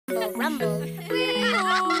rumble.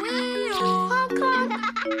 Wee-oh, honk, honk.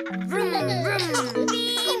 Vroom, vroom.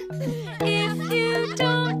 If you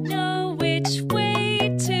don't know which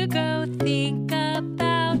way to go, think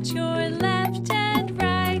about your left and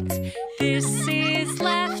right. This is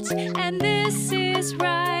left and this is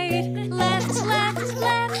right. Left, left,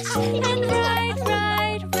 left, and right,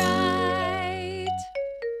 right, right.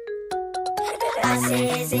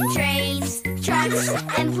 Buses and trains, trucks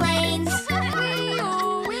and planes.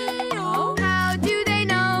 How do they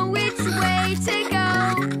know which way to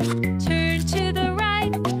go? Turn to the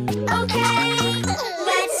right. Okay,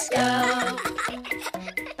 let's go.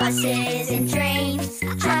 Buses and trains,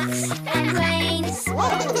 trucks and planes.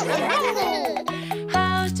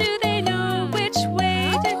 How do they know which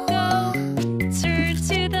way to go? Turn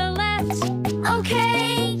to the left.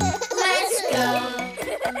 Okay, let's go.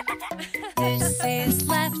 This is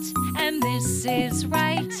left and this is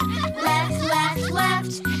right. Left, left,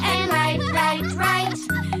 left, and right, right, right.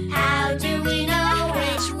 How do we know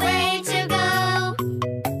which way to go?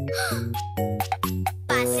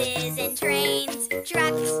 Buses and trains,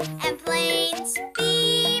 trucks and planes.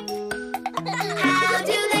 Beep. How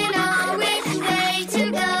do they know which way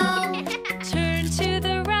to go? Turn to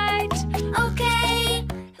the right. Okay,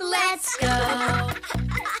 let's go.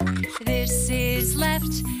 This is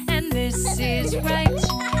left and this is right.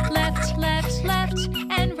 Left, left, left,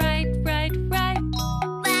 and right, right, right.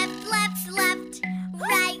 Left, left, left,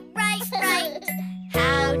 right, right, right.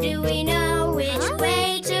 How do we know which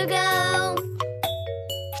way to go?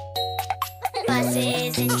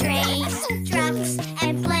 Buses and trains, trucks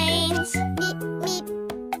and planes. Meep, meep.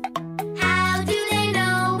 How do they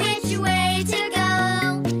know which way to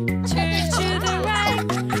go? Turn to the right.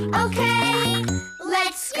 Okay,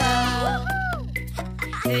 let's go.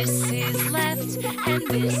 This is left and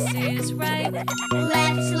this is right.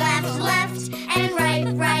 Left, left, left, and right,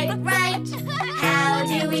 right, right. How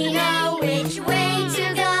do we know which way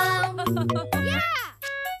to go?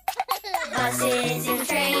 Buses and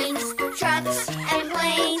trains, trucks and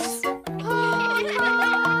planes.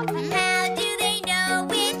 How do they know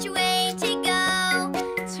which way to go?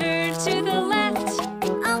 Turn to the left.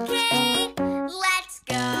 Okay, let's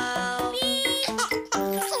go.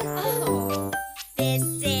 This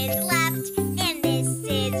is left and this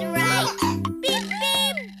is right. Beep,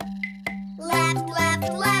 beep. Left,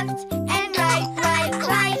 left, left, and right, right,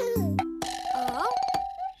 right.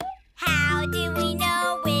 How do we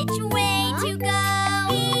know which way to go?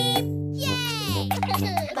 Beep. Yay!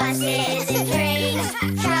 Buses and trains,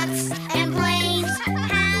 trucks and planes.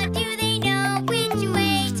 How do they know which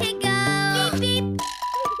way to go? Beep, beep.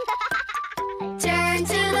 Turn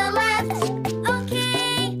to the left.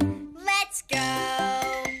 Okay, let's go.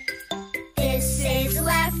 This is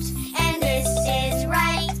left and this is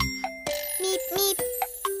right. Meep, meep.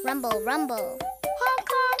 Rumble, rumble. Honk,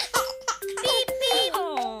 honk. Beep, beep.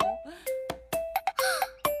 Oh.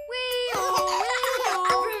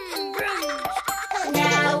 Vroom, vroom.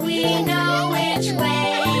 Now we know which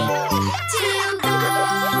way to go.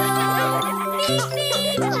 Beep,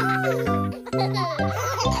 beep.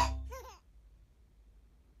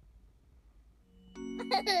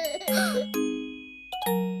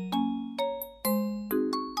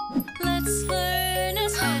 Let's learn a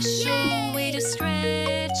special way to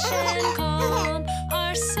stretch and calm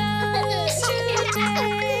ourselves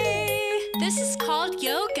today. This is called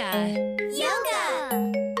yoga.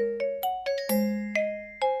 Yoga.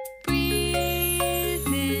 Breathe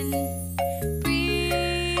in,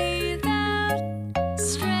 breathe out.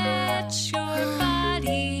 Stretch your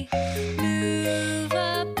body, move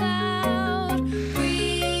about.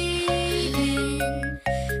 Breathe in,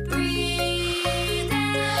 breathe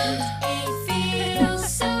out. It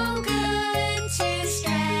feels so good to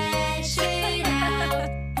stretch it out.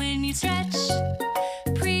 When you stretch,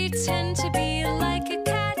 pretend to be like a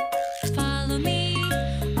cat. Follow me,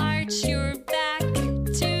 arch your back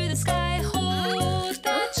to the sky. Hold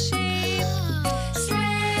that shape,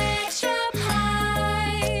 stretch up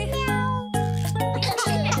high.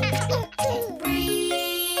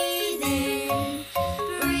 Breathe in,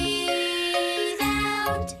 breathe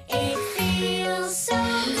out. It feels so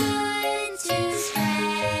good to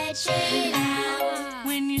stretch it out.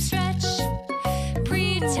 When you stretch,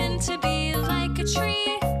 pretend to be like a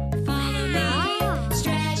tree. Follow me,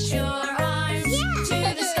 stretch your arms to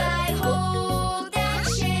the sky. Hold that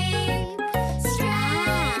shape,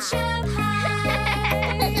 stretch up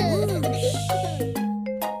high.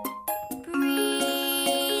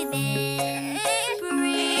 Breathe in,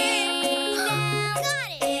 breathe out.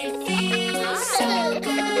 It feels so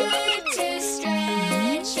good to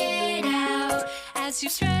stretch it out. As you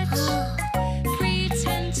stretch,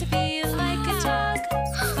 pretend to be